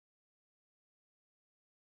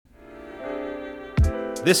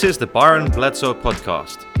This is the Byron Bledsoe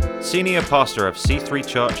Podcast, Senior Pastor of C3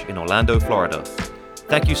 Church in Orlando, Florida.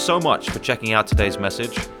 Thank you so much for checking out today's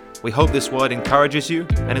message. We hope this word encourages you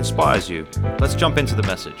and inspires you. Let's jump into the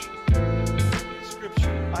message.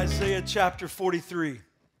 Scripture, Isaiah chapter 43.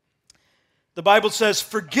 The Bible says,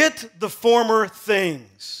 forget the former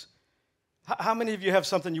things. How many of you have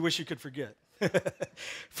something you wish you could forget?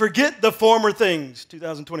 Forget the former things,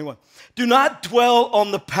 2021. Do not dwell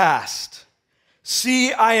on the past.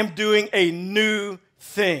 See, I am doing a new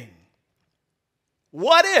thing.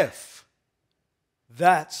 What if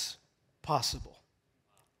that's possible?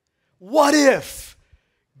 What if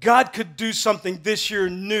God could do something this year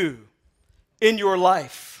new in your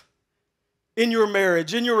life, in your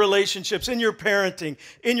marriage, in your relationships, in your parenting,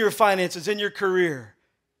 in your finances, in your career?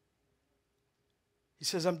 He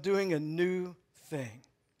says, I'm doing a new thing.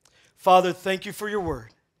 Father, thank you for your word.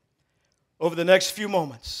 Over the next few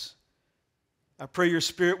moments, I pray your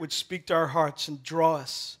Spirit would speak to our hearts and draw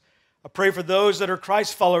us. I pray for those that are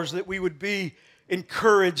Christ followers that we would be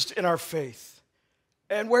encouraged in our faith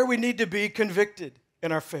and where we need to be convicted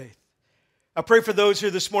in our faith. I pray for those here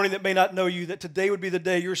this morning that may not know you, that today would be the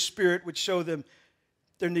day your Spirit would show them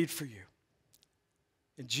their need for you.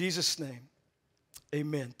 In Jesus' name,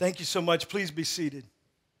 amen. Thank you so much. Please be seated.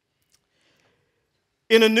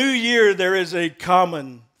 In a new year, there is a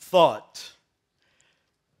common thought.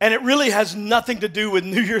 And it really has nothing to do with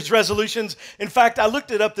New Year's resolutions. In fact, I looked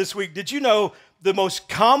it up this week. Did you know the most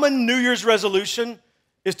common New Year's resolution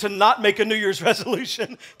is to not make a New Year's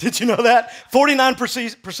resolution? Did you know that?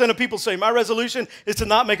 49% of people say, my resolution is to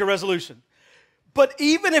not make a resolution. But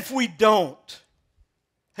even if we don't,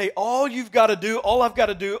 hey, all I've got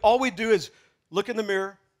to do, all we do is look in the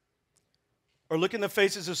mirror or look in the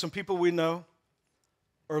faces of some people we know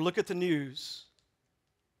or look at the news.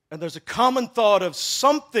 And there's a common thought of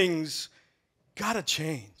something's got to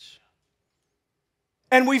change.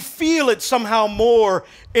 And we feel it somehow more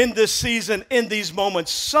in this season, in these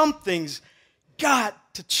moments. Something's got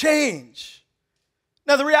to change.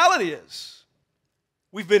 Now, the reality is,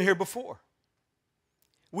 we've been here before.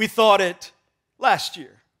 We thought it last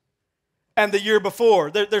year and the year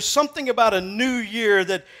before. There's something about a new year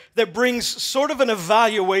that brings sort of an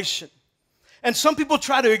evaluation. And some people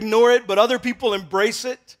try to ignore it, but other people embrace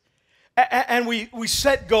it. And we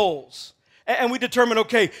set goals. And we determine,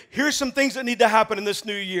 okay, here's some things that need to happen in this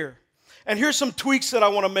new year. And here's some tweaks that I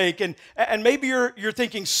want to make. And maybe you're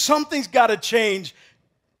thinking something's got to change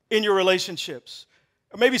in your relationships.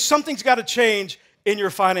 Or maybe something's got to change in your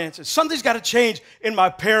finances. Something's got to change in my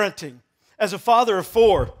parenting. As a father of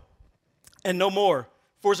 4, and no more.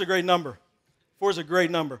 4 is a great number. 4 is a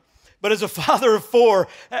great number. But as a father of 4,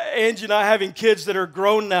 Angie and I having kids that are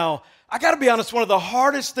grown now, I got to be honest, one of the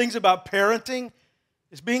hardest things about parenting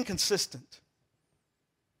is being consistent.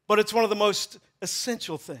 But it's one of the most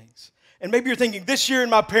essential things. And maybe you're thinking, this year in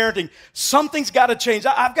my parenting, something's got to change.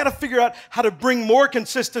 I've got to figure out how to bring more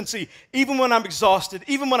consistency, even when I'm exhausted,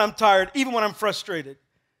 even when I'm tired, even when I'm frustrated.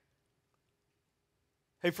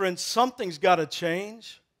 Hey, friends, something's got to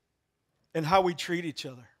change in how we treat each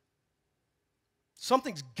other.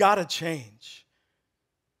 Something's got to change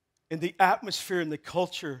in the atmosphere and the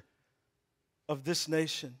culture of this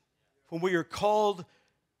nation when we are called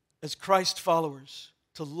as Christ followers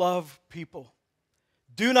to love people.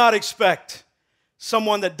 Do not expect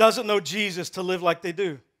someone that doesn't know Jesus to live like they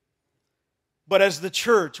do. But as the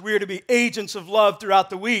church, we are to be agents of love throughout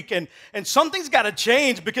the week. And something's got to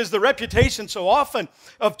change because the reputation so often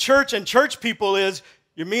of church and church people is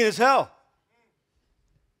you're mean as hell.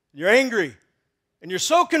 You're angry. And you're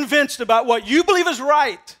so convinced about what you believe is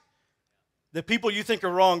right that people you think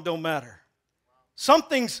are wrong don't matter.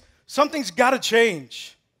 Something's got to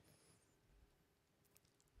change.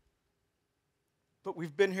 But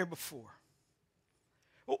we've been here before.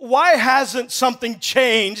 Why hasn't something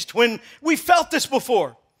changed when we felt this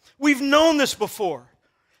before? We've known this before.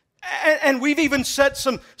 And we've even set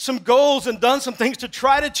some goals and done some things to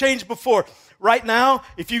try to change before. Right now,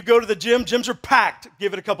 if you go to the gym, gyms are packed.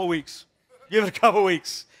 Give it a couple weeks. Give it a couple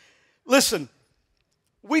weeks. Listen,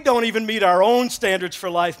 we don't even meet our own standards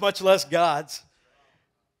for life, much less God's.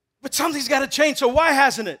 But something's got to change, so why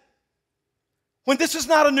hasn't it? When this is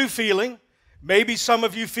not a new feeling, maybe some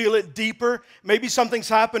of you feel it deeper. Maybe something's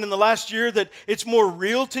happened in the last year that it's more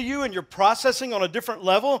real to you and you're processing on a different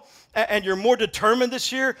level and you're more determined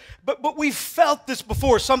this year. But we felt this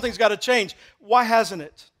before. Something's got to change. Why hasn't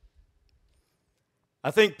it?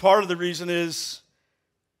 I think part of the reason is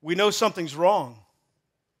we know something's wrong,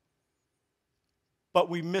 but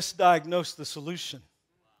we misdiagnose the solution.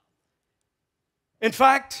 In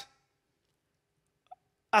fact,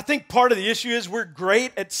 I think part of the issue is we're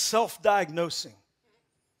great at self-diagnosing.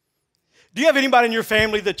 Do you have anybody in your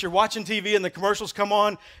family that you're watching TV and the commercials come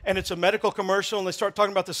on and it's a medical commercial and they start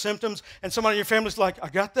talking about the symptoms and somebody in your family's like, I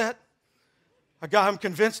got that. I'm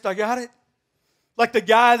convinced I got it. Like the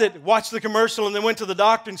guy that watched the commercial and then went to the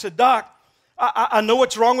doctor and said, Doc, I know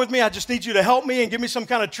what's wrong with me. I just need you to help me and give me some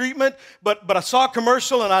kind of treatment. But I saw a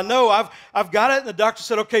commercial and I know I've got it. And the doctor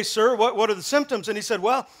said, okay, sir, what are the symptoms? And he said,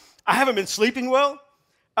 well, I haven't been sleeping well.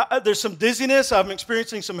 There's some dizziness. I'm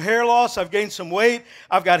experiencing some hair loss. I've gained some weight.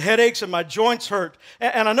 I've got headaches and my joints hurt.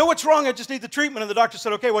 And I know what's wrong. I just need the treatment. And the doctor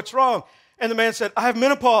said, okay, what's wrong? And the man said, I have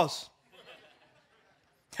menopause.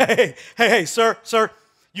 Hey, sir,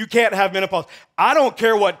 you can't have menopause. I don't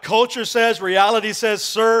care what culture says, reality says,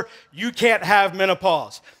 sir, you can't have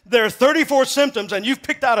menopause. There are 34 symptoms, and you've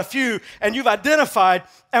picked out a few, and you've identified,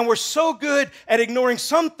 and we're so good at ignoring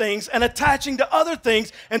some things and attaching to other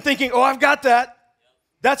things and thinking, oh, I've got that.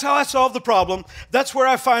 That's how I solve the problem. That's where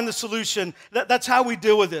I find the solution. That's how we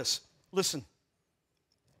deal with this. Listen,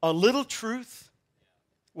 a little truth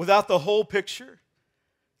without the whole picture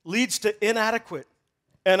leads to inadequate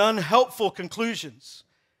and unhelpful conclusions,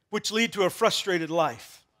 which lead to a frustrated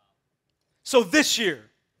life. So this year,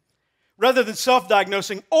 rather than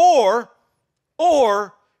self-diagnosing or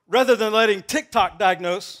rather than letting TikTok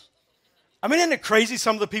diagnose, I mean, isn't it crazy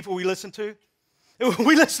some of the people we listen to?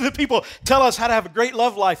 We listen to people tell us how to have a great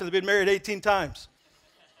love life and they've been married 18 times.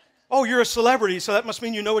 Oh, you're a celebrity, so that must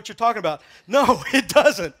mean you know what you're talking about. No, it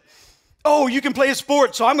doesn't. Oh, you can play a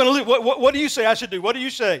sport, so I'm going to live. What do you say I should do? What do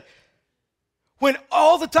you say? When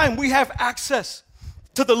all the time we have access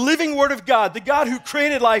to the living Word of God, the God who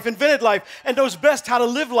created life, invented life, and knows best how to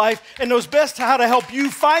live life, and knows best how to help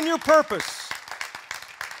you find your purpose.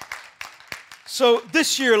 So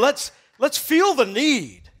this year, let's feel the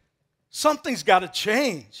need. Something's got to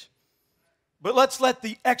change. But let's let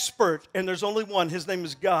the expert, and there's only one, his name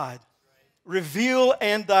is God, reveal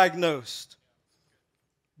and diagnose.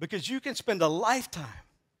 Because you can spend a lifetime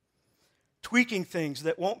tweaking things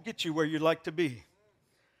that won't get you where you'd like to be.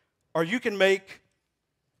 Or you can make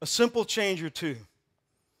a simple change or two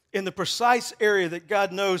in the precise area that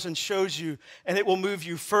God knows and shows you, and it will move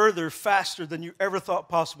you further, faster than you ever thought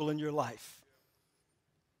possible in your life.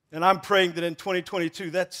 And I'm praying that in 2022,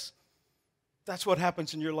 that's what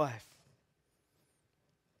happens in your life.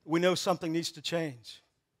 We know something needs to change.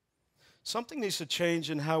 Something needs to change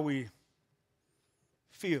in how we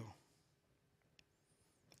feel.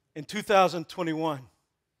 In 2021,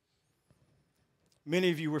 many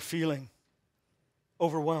of you were feeling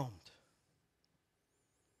overwhelmed.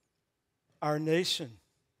 Our nation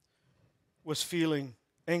was feeling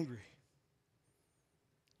angry.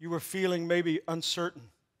 You were feeling maybe uncertain.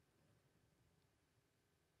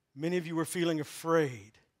 Many of you were feeling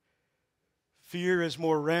afraid. Fear is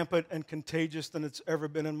more rampant and contagious than it's ever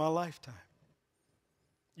been in my lifetime.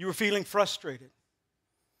 You were feeling frustrated.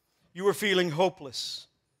 You were feeling hopeless.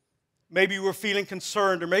 Maybe you were feeling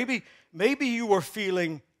concerned, or maybe you were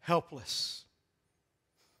feeling helpless.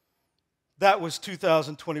 That was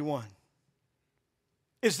 2021.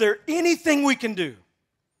 Is there anything we can do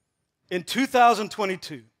in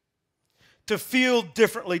 2022 to feel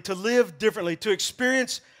differently, to live differently, to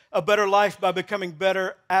experience a better life by becoming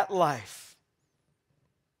better at life?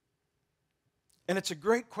 And it's a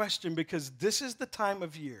great question because this is the time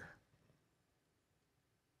of year.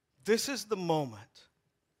 This is the moment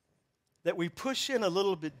that we push in a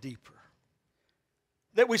little bit deeper,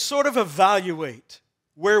 that we sort of evaluate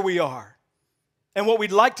where we are and what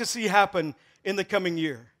we'd like to see happen in the coming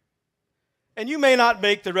year. And you may not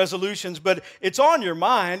make the resolutions, but it's on your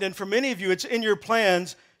mind, and for many of you, it's in your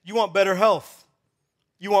plans. You want better health.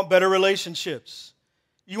 You want better relationships.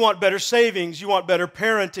 You want better savings. You want better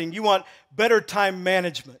parenting. You want better time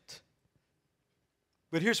management.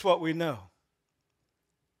 But here's what we know.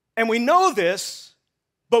 And we know this,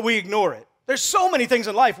 but we ignore it. There's so many things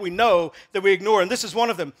in life we know that we ignore, and this is one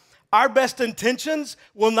of them. Our best intentions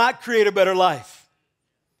will not create a better life.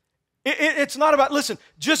 It's not about, listen,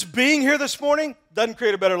 just being here this morning doesn't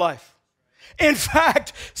create a better life. In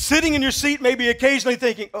fact, sitting in your seat maybe occasionally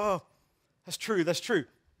thinking, oh, that's true,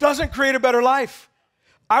 doesn't create a better life.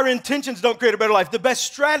 Our intentions don't create a better life. The best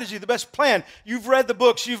strategy, the best plan, you've read the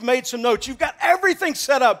books, you've made some notes, you've got everything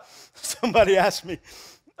set up. Somebody asked me,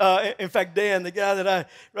 in fact, Dan, the guy that I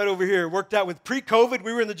right over here worked out with pre-COVID,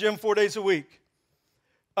 we were in the gym 4 days a week.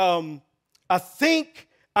 I think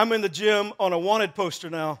I'm in the gym on a wanted poster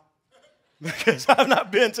now because I've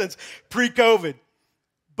not been since pre-COVID.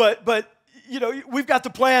 But you know, we've got the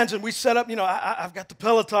plans and we set up, you know, I've got the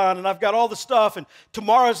Peloton and I've got all the stuff and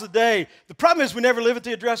tomorrow's the day. The problem is we never live at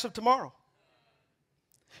the address of tomorrow.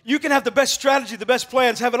 You can have the best strategy, the best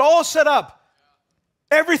plans, have it all set up,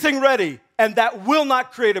 everything ready, and that will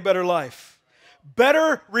not create a better life.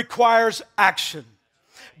 Better requires action.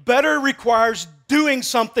 Better requires doing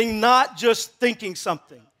something, not just thinking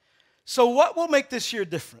something. So what will make this year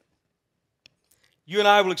different? You and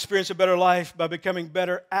I will experience a better life by becoming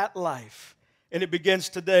better at life. And it begins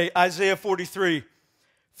today. Isaiah 43.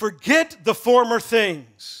 Forget the former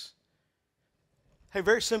things. Hey,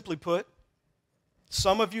 very simply put,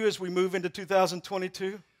 some of you as we move into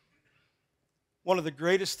 2022, one of the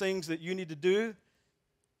greatest things that you need to do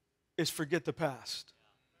is forget the past.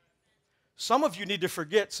 Some of you need to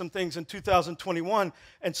forget some things in 2021,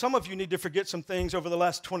 and some of you need to forget some things over the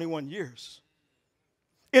last 21 years.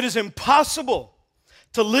 It is impossible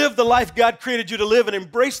to live the life God created you to live and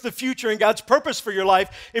embrace the future and God's purpose for your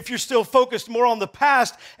life if you're still focused more on the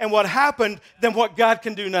past and what happened than what God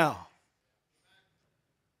can do now.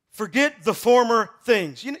 Forget the former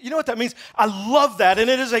things. You know what that means? I love that, and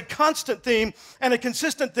it is a constant theme and a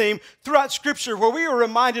consistent theme throughout Scripture where we are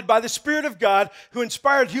reminded by the Spirit of God who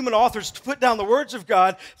inspired human authors to put down the words of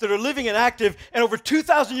God that are living and active, and over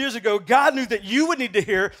 2,000 years ago, God knew that you would need to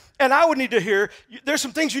hear and I would need to hear. There's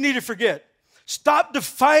some things you need to forget. Stop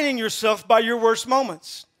defining yourself by your worst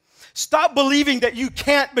moments. Stop believing that you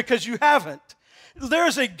can't because you haven't. There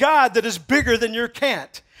is a God that is bigger than your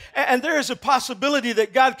can't. And there is a possibility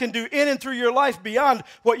that God can do in and through your life beyond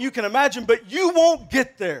what you can imagine, but you won't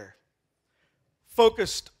get there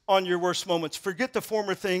focused on your worst moments. Forget the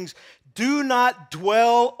former things. Do not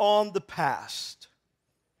dwell on the past.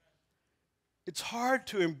 It's hard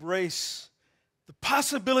to embrace the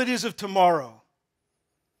possibilities of tomorrow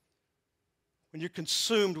when you're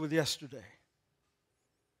consumed with yesterday.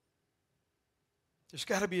 There's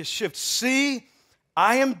got to be a shift. See,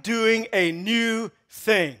 I am doing a new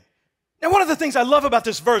thing. Now, one of the things I love about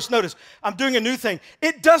this verse, notice, I'm doing a new thing.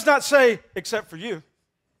 It does not say, except for you.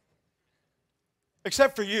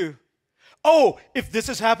 Except for you. Oh, if this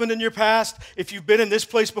has happened in your past, if you've been in this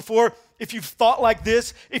place before, if you've thought like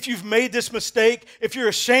this, if you've made this mistake, if you're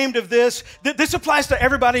ashamed of this, this applies to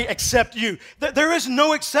everybody except you. There is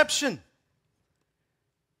no exception.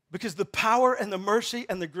 Because the power and the mercy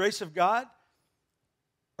and the grace of God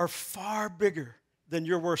are far bigger than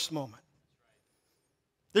your worst moment.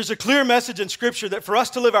 There's a clear message in Scripture that for us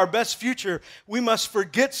to live our best future, we must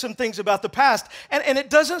forget some things about the past. And it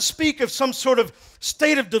doesn't speak of some sort of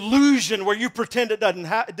state of delusion where you pretend it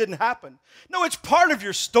didn't happen. No, it's part of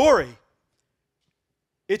your story.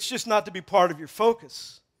 It's just not to be part of your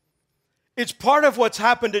focus. It's part of what's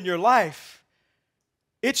happened in your life.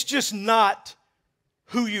 It's just not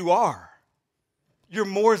who you are. You're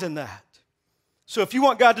more than that. So if you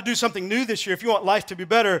want God to do something new this year, if you want life to be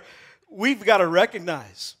better, we've got to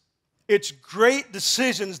recognize it's great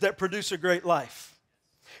decisions that produce a great life.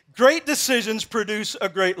 Great decisions produce a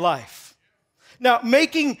great life. Now,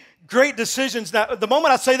 making great decisions, now, the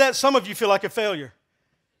moment I say that, some of you feel like a failure.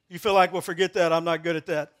 You feel like, well, forget that, I'm not good at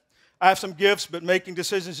that. I have some gifts, but making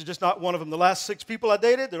decisions is just not one of them. The last 6 people I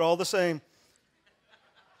dated, they're all the same.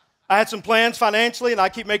 I had some plans financially, and I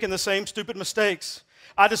keep making the same stupid mistakes.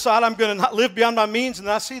 I decide I'm going to not live beyond my means, and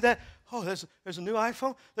then I see that, oh, there's a new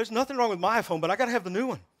iPhone. There's nothing wrong with my iPhone, but I got to have the new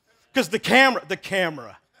one. Because the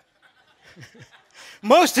camera.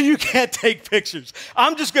 Most of you can't take pictures.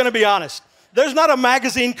 I'm just going to be honest. There's not a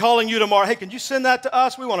magazine calling you tomorrow, hey, can you send that to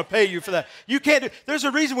us? We want to pay you for that. You can't do. There's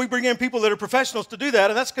a reason we bring in people that are professionals to do that,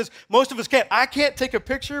 and that's because most of us can't. I can't take a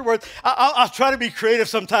picture where I'll try to be creative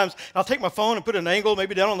sometimes. I'll take my phone and put an angle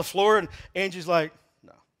maybe down on the floor, and Angie's like,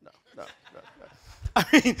 no. I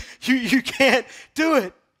mean, you can't do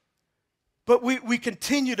it. But we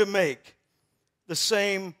continue to make the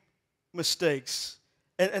same mistakes.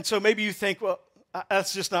 And so maybe you think, well,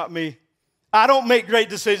 that's just not me. I don't make great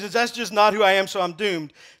decisions. That's just not who I am, so I'm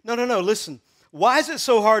doomed. No, listen. Why is it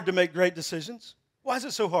so hard to make great decisions? Why is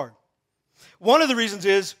it so hard? One of the reasons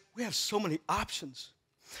is we have so many options.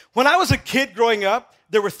 When I was a kid growing up,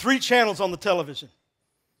 there were 3 channels on the television.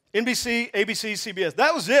 NBC, ABC, CBS.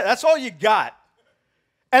 That was it. That's all you got.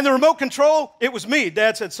 And the remote control, it was me.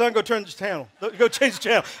 Dad said, son, go turn the channel. Go change the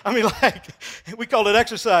channel. I mean, like, we called it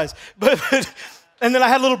exercise. And then I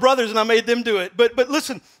had little brothers, and I made them do it. But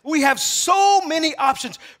listen, we have so many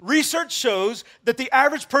options. Research shows that the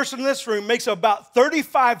average person in this room makes about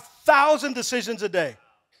 35,000 decisions a day.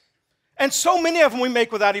 And so many of them we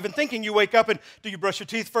make without even thinking. You wake up and do you brush your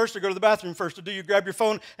teeth first or go to the bathroom first? Or do you grab your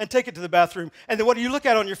phone and take it to the bathroom? And then what do you look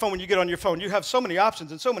at on your phone when you get on your phone? You have so many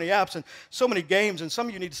options and so many apps and so many games, and some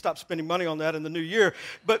of you need to stop spending money on that in the new year.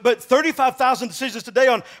 But 35,000 decisions today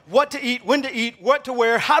on what to eat, when to eat, what to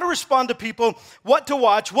wear, how to respond to people, what to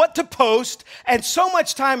watch, what to post. And so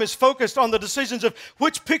much time is focused on the decisions of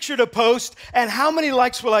which picture to post and how many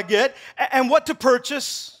likes will I get and what to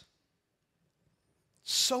purchase.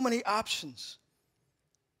 So many options.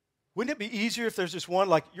 Wouldn't it be easier if there's just one,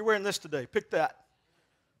 like, you're wearing this today, pick that.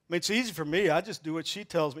 I mean, it's easy for me. I just do what she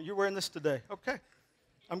tells me. You're wearing this today. Okay,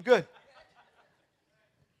 I'm good.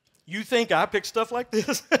 You think I pick stuff like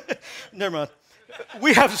this? Never mind.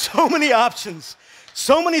 We have so many options,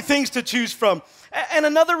 so many things to choose from. And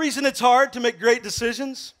another reason it's hard to make great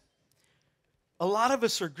decisions, a lot of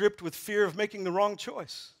us are gripped with fear of making the wrong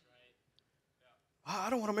choice. I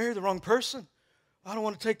don't want to marry the wrong person. I don't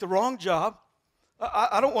want to take the wrong job.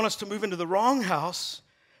 I don't want us to move into the wrong house.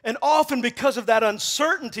 And often because of that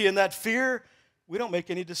uncertainty and that fear, we don't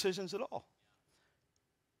make any decisions at all.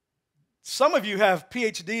 Some of you have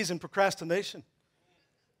PhDs in procrastination.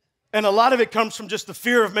 And a lot of it comes from just the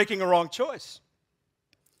fear of making a wrong choice.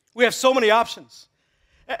 We have so many options.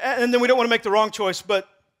 And then we don't want to make the wrong choice. But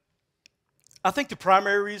I think the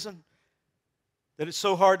primary reason that it's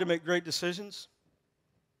so hard to make great decisions,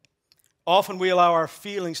 often we allow our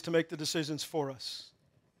feelings to make the decisions for us.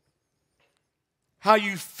 How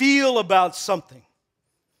you feel about something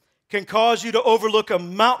can cause you to overlook a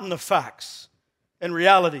mountain of facts and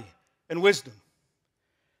reality and wisdom.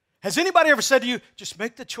 Has anybody ever said to you, just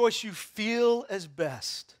make the choice you feel as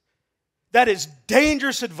best? That is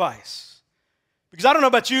dangerous advice. Because I don't know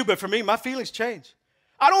about you, but for me, my feelings change.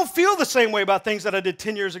 I don't feel the same way about things that I did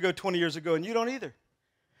 10 years ago, 20 years ago, and you don't either.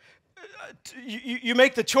 You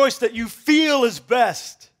make the choice that you feel is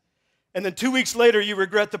best, and then 2 weeks later you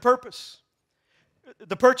regret the purchase.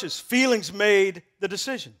 Feelings made the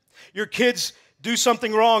decision. Your kids do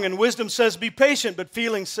something wrong and wisdom says be patient, but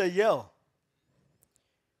feelings say yell.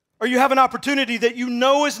 Or you have an opportunity that you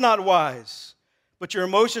know is not wise, but your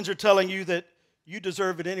emotions are telling you that you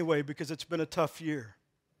deserve it anyway because it's been a tough year.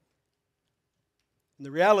 And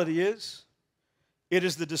the reality is, it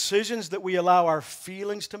is the decisions that we allow our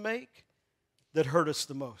feelings to make that hurt us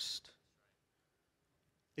the most.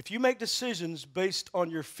 If you make decisions based on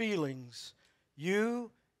your feelings, you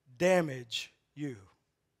damage you.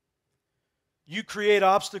 You create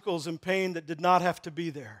obstacles and pain that did not have to be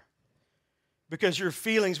there because your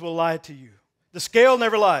feelings will lie to you. The scale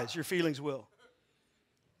never lies, your feelings will.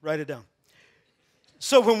 Write it down.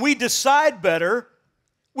 So when we decide better,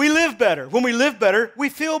 we live better. When we live better, we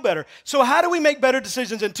feel better. So how do we make better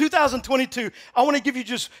decisions? In 2022, I want to give you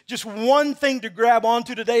just one thing to grab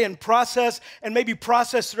onto today and process, and maybe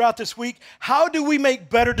process throughout this week. How do we make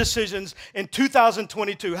better decisions in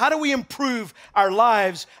 2022? How do we improve our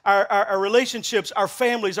lives, our relationships, our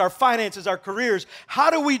families, our finances, our careers? How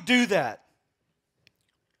do we do that?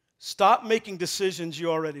 Stop making decisions you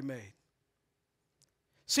already made.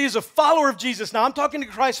 See, as a follower of Jesus, now I'm talking to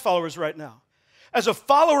Christ followers right now. As a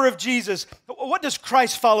follower of Jesus, what does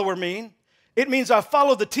Christ follower mean? It means I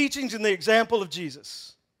follow the teachings and the example of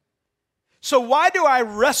Jesus. So why do I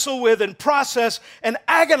wrestle with and process and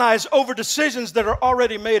agonize over decisions that are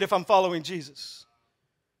already made if I'm following Jesus?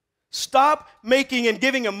 Stop making and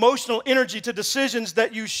giving emotional energy to decisions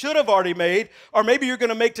that you should have already made, or maybe you're going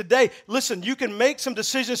to make today. Listen, you can make some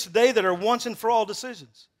decisions today that are once and for all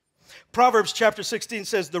decisions. Proverbs chapter 16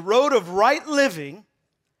 says, the road of right living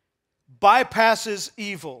bypasses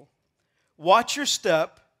evil. Watch your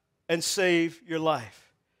step and save your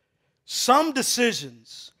life. Some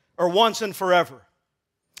decisions are once and forever.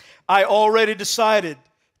 I already decided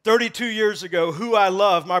 32 years ago who I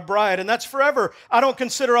love, my bride, and that's forever. I don't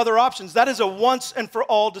consider other options. That is a once and for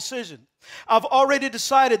all decision. I've already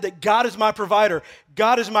decided that God is my provider.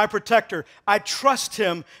 God is my protector. I trust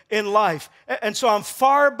Him in life. And so I'm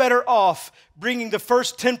far better off bringing the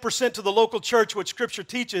first 10% to the local church, which Scripture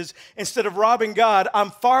teaches, instead of robbing God.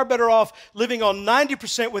 I'm far better off living on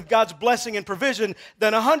 90% with God's blessing and provision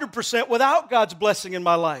than 100% without God's blessing in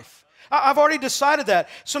my life. I've already decided that.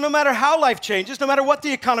 So no matter how life changes, no matter what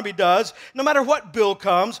the economy does, no matter what bill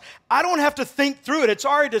comes, I don't have to think through it. It's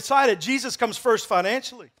already decided. Jesus comes first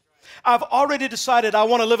financially. I've already decided I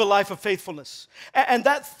want to live a life of faithfulness. And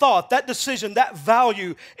that thought, that decision, that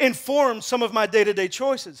value informs some of my day-to-day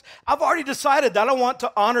choices. I've already decided that I want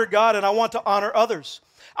to honor God and I want to honor others.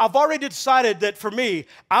 I've already decided that for me,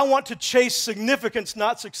 I want to chase significance,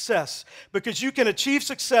 not success, because you can achieve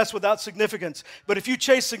success without significance. But if you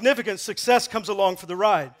chase significance, success comes along for the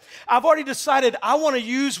ride. I've already decided I want to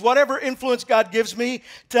use whatever influence God gives me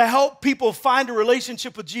to help people find a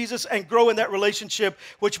relationship with Jesus and grow in that relationship,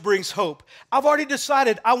 which brings hope. I've already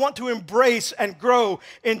decided I want to embrace and grow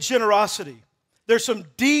in generosity. There's some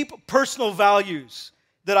deep personal values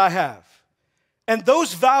that I have. And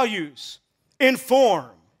those values inform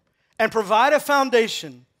and provide a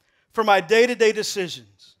foundation for my day-to-day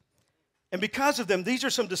decisions. And because of them, these are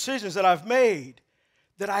some decisions that I've made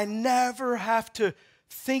that I never have to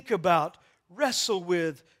think about, wrestle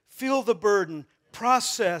with, feel the burden,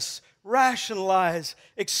 process, rationalize,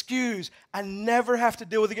 excuse. I never have to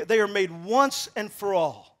deal with it. They are made once and for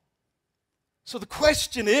all. So the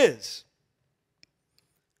question is,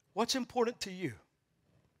 what's important to you?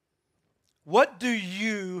 What do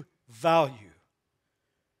you value?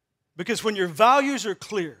 Because when your values are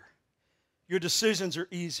clear, your decisions are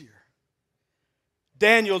easier.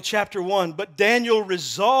 Daniel chapter 1, but Daniel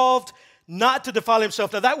resolved not to defile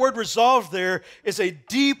himself. Now that word resolved there is a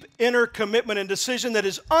deep inner commitment and decision that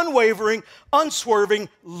is unwavering, unswerving,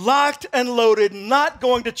 locked and loaded, not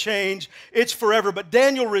going to change. It's forever. But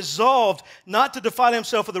Daniel resolved not to defile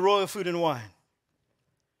himself with the royal food and wine.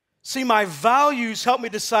 See, my values help me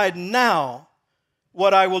decide now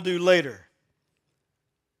what I will do later.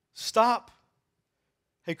 Stop.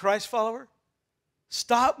 Hey, Christ follower,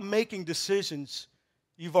 stop making decisions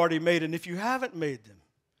you've already made. And if you haven't made them,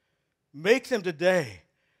 make them today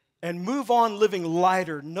and move on living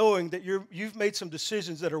lighter, knowing that you've made some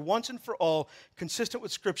decisions that are once and for all consistent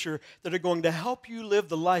with Scripture that are going to help you live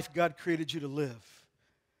the life God created you to live.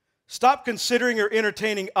 Stop considering or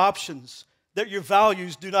entertaining options that your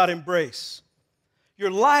values do not embrace.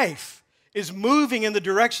 Your life is moving in the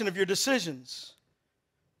direction of your decisions.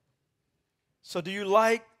 So do you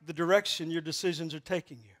like the direction your decisions are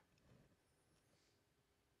taking you?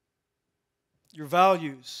 Your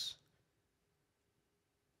values,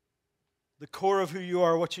 the core of who you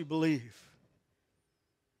are, what you believe,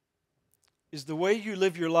 is the way you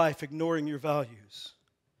live your life ignoring your values.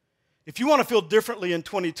 If you want to feel differently in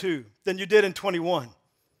 22 than you did in 21,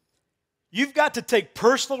 you've got to take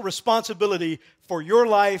personal responsibility for your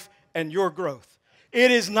life and your growth. It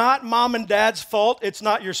is not mom and dad's fault. It's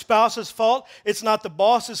not your spouse's fault. It's not the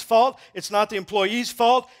boss's fault. It's not the employee's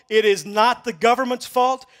fault. It is not the government's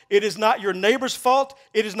fault. It is not your neighbor's fault.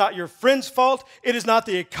 It is not your friend's fault. It is not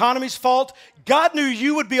the economy's fault. God knew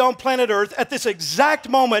you would be on planet Earth at this exact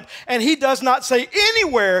moment, and He does not say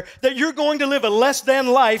anywhere that you're going to live a less than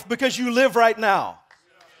life because you live right now.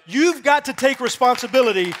 You've got to take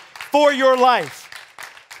responsibility for your life.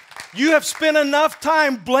 You have spent enough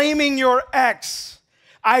time blaming your ex.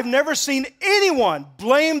 I've never seen anyone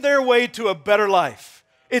blame their way to a better life.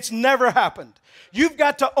 It's never happened. You've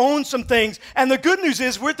got to own some things. And the good news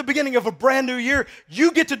is we're at the beginning of a brand new year.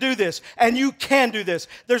 You get to do this, and you can do this.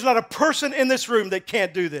 There's not a person in this room that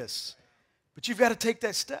can't do this. But you've got to take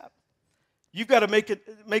that step. You've got to make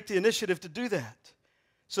the initiative to do that.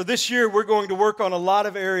 So this year we're going to work on a lot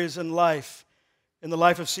of areas in life, in the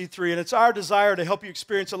life of C3. And it's our desire to help you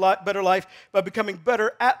experience a lot better life by becoming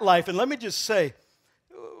better at life. And let me just say,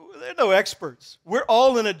 they're no experts. We're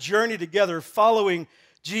all in a journey together following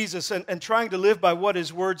Jesus and trying to live by what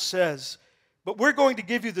His Word says. But we're going to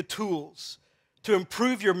give you the tools to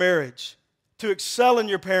improve your marriage, to excel in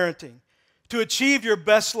your parenting, to achieve your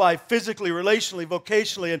best life physically, relationally,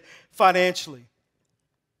 vocationally, and financially.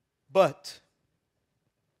 But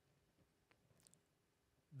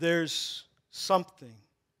there's something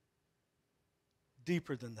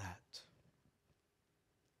deeper than that.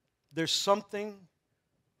 There's something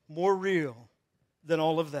more real than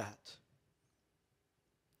all of that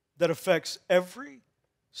affects every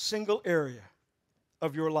single area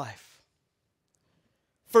of your life.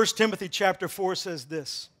 1 Timothy chapter 4 says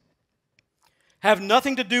this: have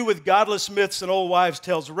nothing to do with godless myths and old wives'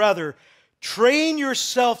 tales. Rather, train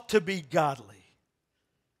yourself to be godly.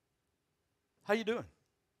 How you doing?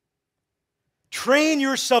 Train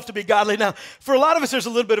yourself to be godly. Now, for a lot of us, there's a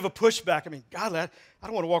little bit of a pushback. I mean, godly, I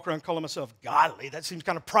don't want to walk around calling myself godly. That seems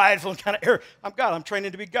kind of prideful and kind of arrogant. I'm God. I'm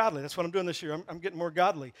training to be godly. That's what I'm doing this year. I'm getting more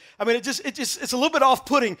godly. I mean, it's a little bit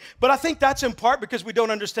off-putting, but I think that's in part because we don't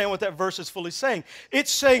understand what that verse is fully saying.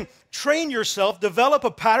 It's saying, train yourself, develop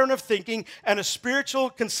a pattern of thinking and a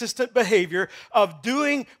spiritual, consistent behavior of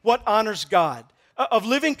doing what honors God. of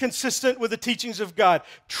living consistent with the teachings of God.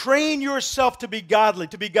 Train yourself to be godly.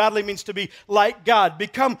 To be godly means to be like God.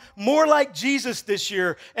 Become more like Jesus this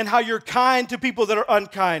year in how you're kind to people that are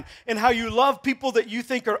unkind and how you love people that you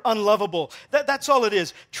think are unlovable. That's all it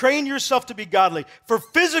is. Train yourself to be godly. For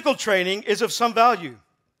physical training is of some value.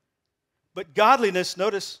 But godliness,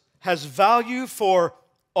 notice, has value for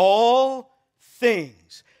all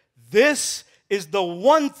things. This is the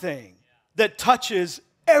one thing that touches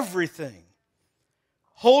everything,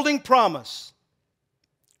 holding promise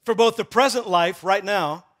for both the present life right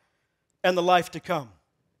now and the life to come.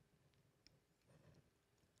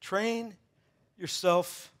 Train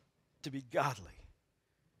yourself to be godly.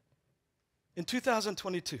 In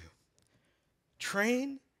 2022,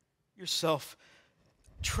 train yourself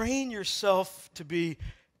to be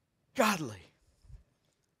godly.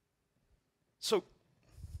 So,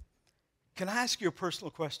 can I ask you a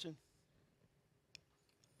personal question?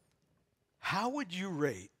 How would you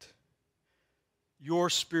rate your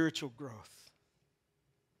spiritual growth?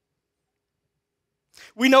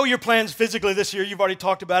 We know your plans physically this year. You've already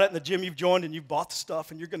talked about it in the gym you've joined and you've bought the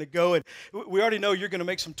stuff and you're going to go. And we already know you're going to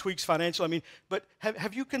make some tweaks financially. But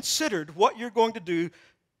have you considered what you're going to do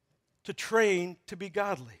to train to be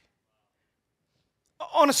godly?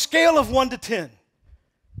 On a scale of 1 to 10,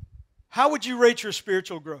 how would you rate your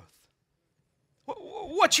spiritual growth?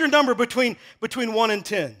 What's your number between 1 and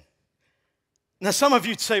 10? Now, some of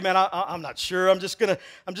you'd say, man, I'm not sure. I'm just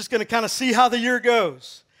gonna kind of see how the year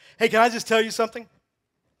goes. Hey, can I just tell you something?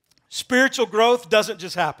 Spiritual growth doesn't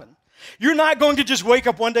just happen. You're not going to just wake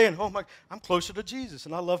up one day and, oh my, I'm closer to Jesus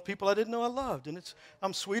and I love people I didn't know I loved and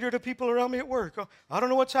I'm sweeter to people around me at work. Oh, I don't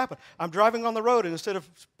know what's happened. I'm driving on the road and instead of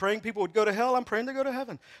praying people would go to hell, I'm praying to go to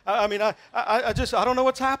heaven. I don't know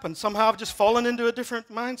what's happened. Somehow I've just fallen into a different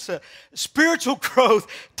mindset. Spiritual growth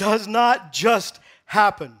does not just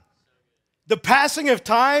happen. The passing of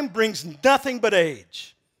time brings nothing but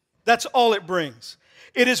age. That's all it brings.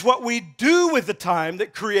 It is what we do with the time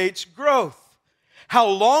that creates growth. How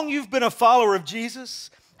long you've been a follower of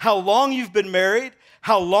Jesus, how long you've been married,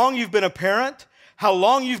 how long you've been a parent, how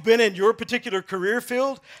long you've been in your particular career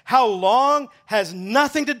field, how long has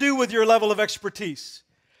nothing to do with your level of expertise.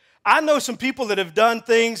 I know some people that have done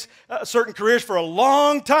things, certain careers for a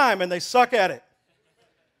long time, and they suck at it.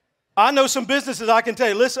 I know some businesses I can tell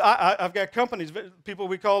you, listen, I've got companies, people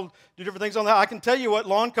we call do different things on that. I can tell you what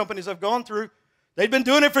lawn companies I've gone through. They've been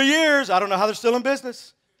doing it for years. I don't know how they're still in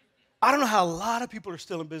business. I don't know how a lot of people are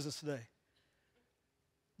still in business today.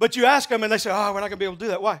 But you ask them and they say, oh, we're not going to be able to do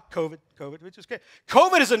that. Why? COVID. We just can't.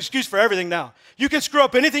 COVID is an excuse for everything now. You can screw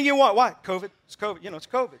up anything you want. Why? COVID. It's COVID. It's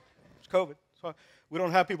COVID. It's COVID. So we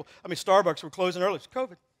don't have people. Starbucks, we're closing early. It's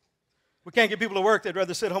COVID. We can't get people to work. They'd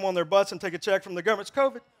rather sit home on their butts and take a check from the government. It's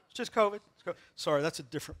COVID. It's just COVID. It's COVID. Sorry, that's a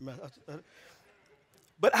different method.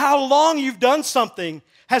 But how long you've done something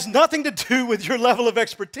has nothing to do with your level of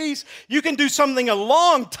expertise. You can do something a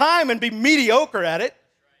long time and be mediocre at it.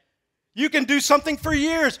 You can do something for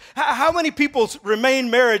years. How many people remain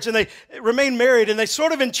married and they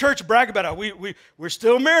sort of in church brag about it? We're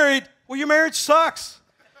still married. Well, your marriage sucks.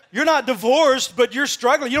 You're not divorced, but you're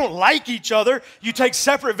struggling. You don't like each other. You take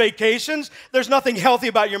separate vacations. There's nothing healthy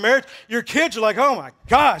about your marriage. Your kids are like, oh my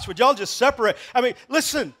gosh, would y'all just separate?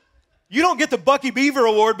 Listen, you don't get the Bucky Beaver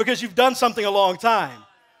Award because you've done something a long time.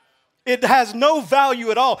 It has no value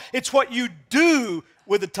at all. It's what you do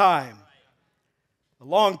with the time. A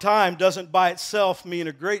long time doesn't by itself mean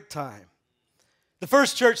a great time. The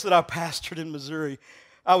first church that I pastored in Missouri,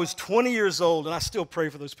 I was 20 years old, and I still pray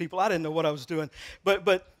for those people. I didn't know what I was doing.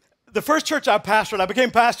 But the first church I pastored, I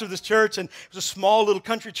became pastor of this church, and it was a small little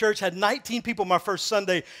country church, had 19 people my first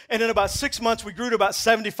Sunday, and in about 6 months, we grew to about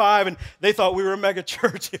 75, and they thought we were a mega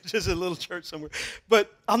church. It was just a little church somewhere. But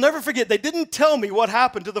I'll never forget, they didn't tell me what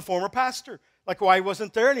happened to the former pastor, like why he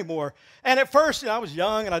wasn't there anymore. And at first, I was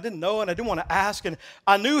young, and I didn't know, and I didn't want to ask, and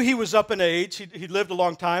I knew he was up in age. He lived a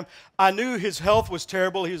long time. I knew his health was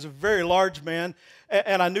terrible. He was a very large man,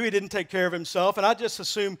 and I knew he didn't take care of himself, and I just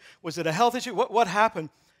assumed, was it a health issue? What happened?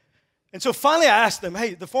 And so finally I asked them,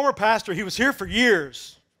 hey, the former pastor, he was here for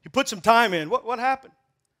years. He put some time in. What happened?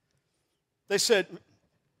 They said,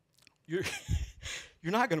 you're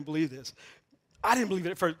not going to believe this. I didn't believe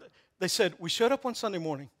it at first. They said, we showed up one Sunday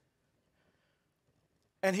morning,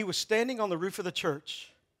 and he was standing on the roof of the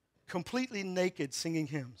church, completely naked, singing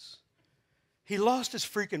hymns. He lost his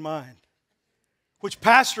freaking mind, which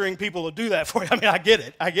pastoring people will do that for you. I get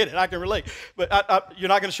it. I can relate. But you're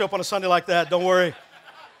not going to show up on a Sunday like that. Don't worry.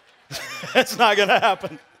 That's not going to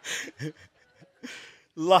happen.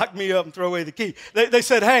 Lock me up and throw away the key. They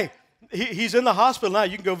said, hey, he's in the hospital now.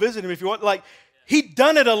 You can go visit him if you want. He'd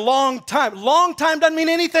done it a long time. Long time doesn't mean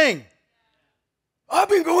anything. I've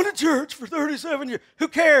been going to church for 37 years. Who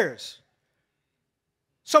cares?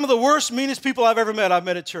 Some of the worst, meanest people I've ever met, I've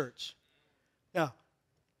met at church. Now,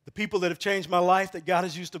 the people that have changed my life, that God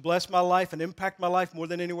has used to bless my life and impact my life more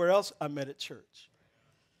than anywhere else, I met at church.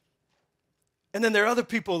 And then there are other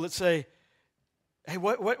people that say, hey,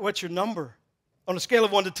 what's your number? On a scale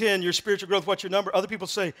of 1 to 10, your spiritual growth, what's your number? Other people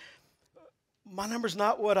say, my number's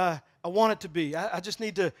not what I want it to be. I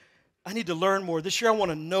need to learn more. This year I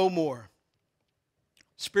want to know more.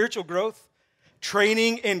 Spiritual growth,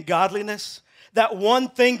 training in godliness, that one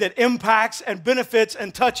thing that impacts and benefits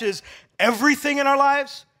and touches everything in our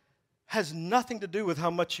lives has nothing to do with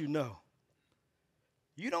how much you know.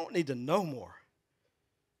 You don't need to know more.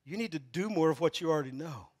 You need to do more of what you already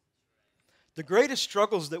know. The greatest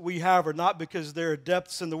struggles that we have are not because there are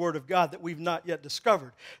depths in the Word of God that we've not yet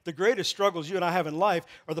discovered. The greatest struggles you and I have in life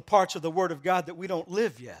are the parts of the Word of God that we don't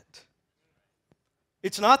live yet.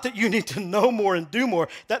 It's not that you need to know more and do more.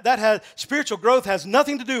 Spiritual growth has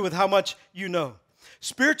nothing to do with how much you know.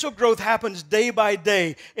 Spiritual growth happens day by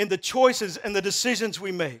day in the choices and the decisions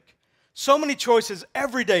we make. So many choices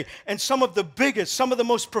every day, and some of the biggest, some of the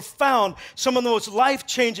most profound, some of the most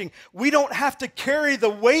life-changing, we don't have to carry the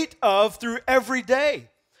weight of through every day.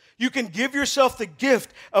 You can give yourself the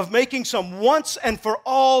gift of making some once and for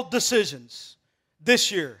all decisions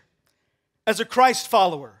this year. As a Christ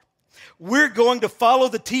follower, we're going to follow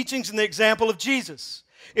the teachings and the example of Jesus.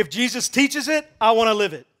 If Jesus teaches it, I want to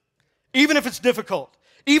live it. Even if it's difficult,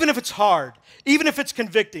 even if it's hard, even if it's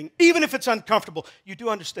convicting, even if it's uncomfortable. You do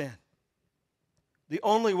understand. The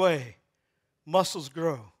only way muscles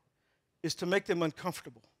grow is to make them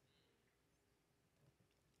uncomfortable.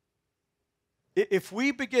 If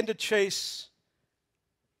we begin to chase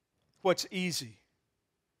what's easy,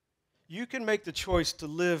 you can make the choice to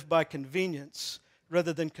live by convenience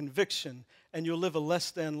rather than conviction, and you'll live a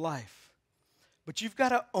less than life. But you've got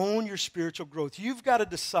to own your spiritual growth. You've got to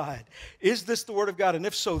decide, is this the Word of God? And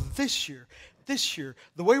if so, this year,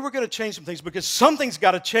 the way we're going to change some things, because something's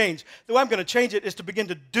got to change, the way I'm going to change it is to begin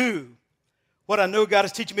to do what I know God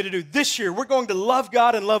is teaching me to do. This year, we're going to love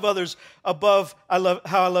God and love others above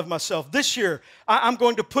how I love myself. This year, we're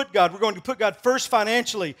going to put God first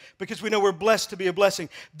financially because we know we're blessed to be a blessing.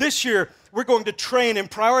 This year, we're going to train and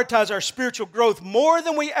prioritize our spiritual growth more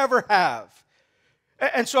than we ever have.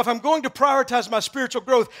 And so if I'm going to prioritize my spiritual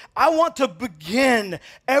growth, I want to begin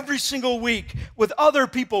every single week with other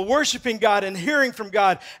people worshiping God and hearing from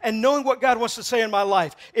God and knowing what God wants to say in my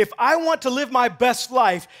life. If I want to live my best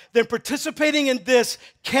life, then participating in this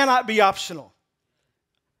cannot be optional.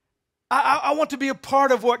 I want to be a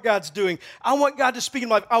part of what God's doing. I want God to speak in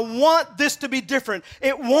my life. I want this to be different.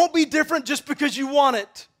 It won't be different just because you want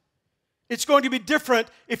it. It's going to be different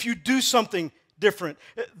if you do something different.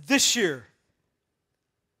 This year,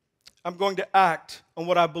 I'm going to act on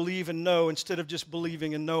what I believe and know instead of just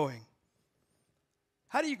believing and knowing.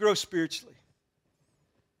 How do you grow spiritually?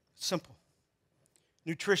 Simple.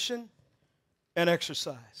 Nutrition and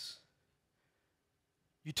exercise.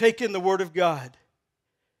 You take in the Word of God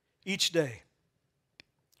each day.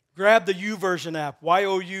 Grab the YouVersion app,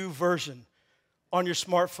 YOU version, on your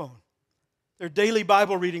smartphone. There are daily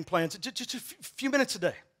Bible reading plans, just a few minutes a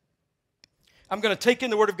day. I'm going to take in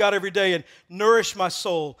the Word of God every day and nourish my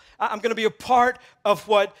soul. I'm going to be a part of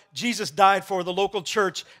what Jesus died for, the local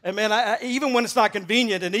church. And man, even when it's not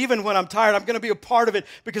convenient and even when I'm tired, I'm going to be a part of it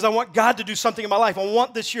because I want God to do something in my life. I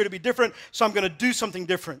want this year to be different, so I'm going to do something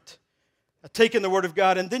different. I take in the Word of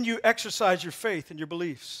God, and then you exercise your faith and your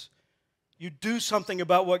beliefs. You do something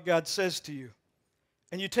about what God says to you,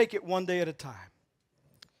 and you take it one day at a time.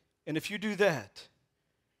 And if you do that,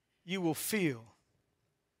 you will feel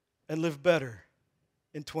and live better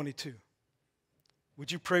in 22. Would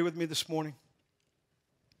you pray with me this morning?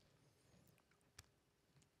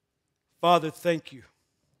 Father, thank you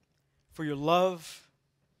for your love,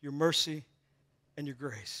 your mercy, and your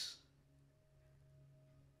grace.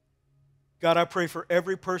 God, I pray for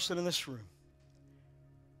every person in this room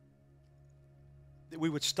that we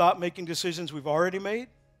would stop making decisions we've already made,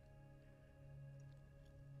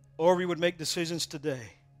 or we would make decisions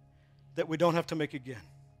today that we don't have to make again,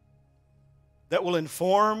 that will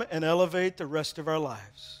inform and elevate the rest of our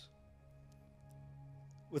lives.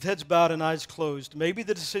 With heads bowed and eyes closed, maybe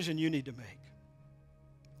the decision you need to make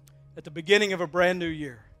at the beginning of a brand new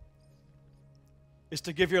year is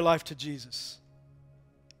to give your life to Jesus.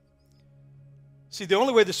 See, the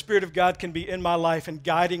only way the Spirit of God can be in my life and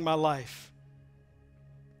guiding my life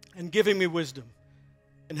and giving me wisdom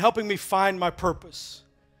and helping me find my purpose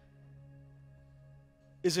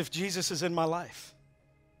is if Jesus is in my life.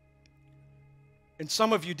 And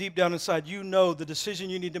some of you deep down inside, you know the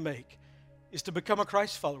decision you need to make is to become a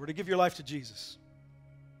Christ follower, to give your life to Jesus.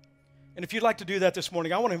 And if you'd like to do that this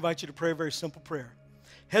morning, I want to invite you to pray a very simple prayer.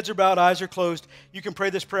 Heads are bowed, eyes are closed. You can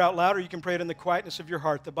pray this prayer out loud or you can pray it in the quietness of your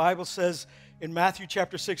heart. The Bible says in Matthew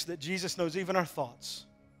chapter 6 that Jesus knows even our thoughts.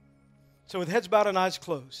 So with heads bowed and eyes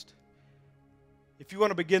closed, if you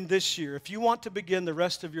want to begin this year, if you want to begin the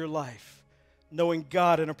rest of your life knowing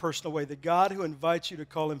God in a personal way, the God who invites you to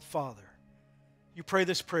call him Father, you pray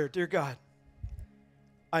this prayer. Dear God,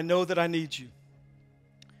 I know that I need you.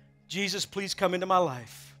 Jesus, please come into my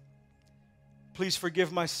life. Please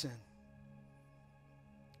forgive my sin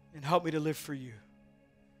and help me to live for you.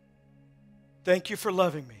 Thank you for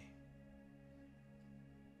loving me.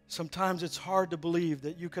 Sometimes it's hard to believe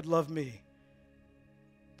that you could love me,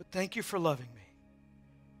 but thank you for loving me.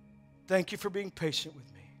 Thank you for being patient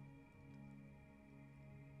with me.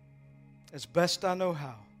 As best I know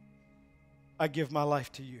how, I give my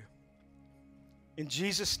life to you. In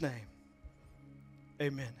Jesus' name,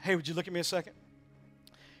 amen. Hey, would you look at me a second?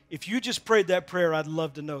 If you just prayed that prayer, I'd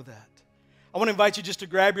love to know that. I want to invite you just to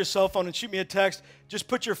grab your cell phone and shoot me a text. Just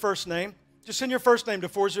put your first name. Just send your first name to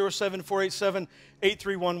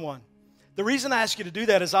 407-487-8311. The reason I ask you to do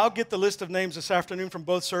that is I'll get the list of names this afternoon from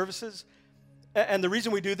both services. And the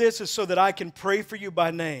reason we do this is so that I can pray for you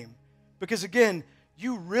by name. Because again,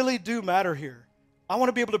 you really do matter here. I want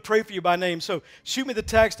to be able to pray for you by name. So shoot me the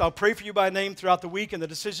text. I'll pray for you by name throughout the week and the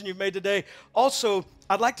decision you've made today. Also,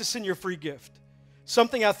 I'd like to send you a free gift.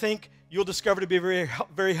 Something I think you'll discover to be very,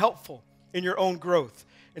 very helpful in your own growth.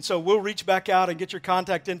 And so we'll reach back out and get your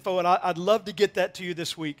contact info, and I'd love to get that to you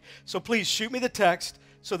this week. So please shoot me the text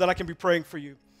so that I can be praying for you.